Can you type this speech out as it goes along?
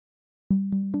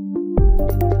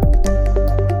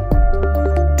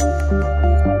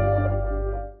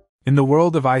In the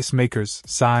world of ice makers,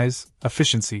 size,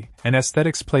 efficiency, and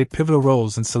aesthetics play pivotal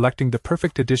roles in selecting the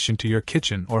perfect addition to your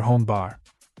kitchen or home bar.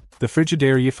 The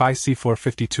Frigidaire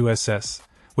EFIC452-SS,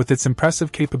 with its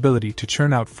impressive capability to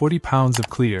churn out 40 pounds of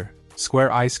clear,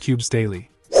 square ice cubes daily,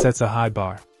 sets a high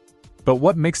bar. But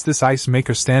what makes this ice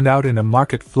maker stand out in a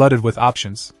market flooded with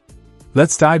options?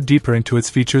 Let's dive deeper into its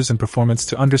features and performance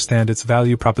to understand its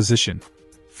value proposition.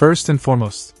 First and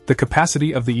foremost, the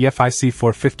capacity of the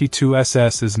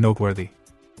EFIC452-SS is noteworthy.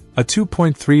 A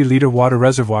 2.3-liter water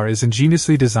reservoir is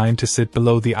ingeniously designed to sit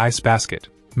below the ice basket,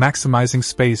 maximizing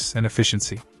space and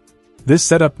efficiency. This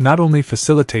setup not only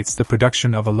facilitates the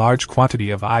production of a large quantity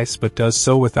of ice but does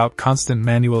so without constant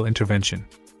manual intervention.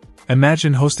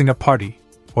 Imagine hosting a party,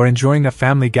 or enjoying a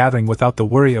family gathering without the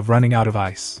worry of running out of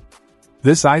ice.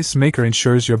 This ice maker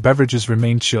ensures your beverages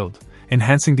remain chilled,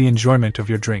 enhancing the enjoyment of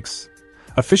your drinks.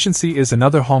 Efficiency is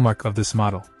another hallmark of this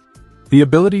model. The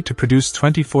ability to produce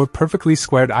 24 perfectly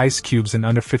squared ice cubes in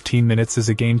under 15 minutes is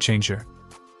a game changer.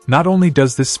 Not only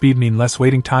does this speed mean less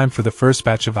waiting time for the first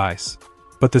batch of ice,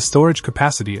 but the storage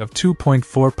capacity of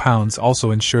 2.4 pounds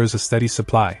also ensures a steady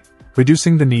supply,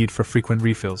 reducing the need for frequent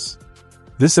refills.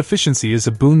 This efficiency is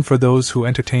a boon for those who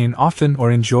entertain often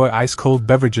or enjoy ice-cold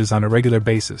beverages on a regular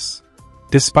basis.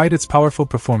 Despite its powerful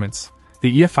performance,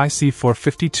 the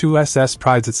EFIC452-SS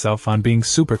prides itself on being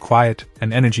super quiet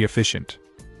and energy efficient.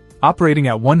 Operating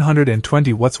at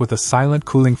 120 watts with a silent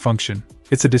cooling function,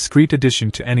 it's a discreet addition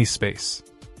to any space.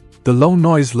 The low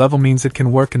noise level means it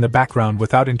can work in the background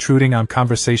without intruding on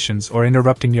conversations or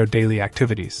interrupting your daily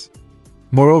activities.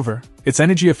 Moreover, its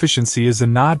energy efficiency is a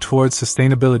nod towards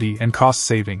sustainability and cost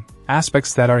saving,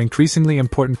 aspects that are increasingly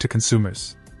important to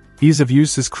consumers. Ease of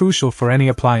use is crucial for any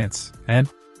appliance, and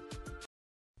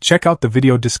check out the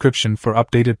video description for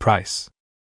updated price.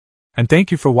 And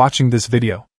thank you for watching this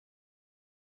video.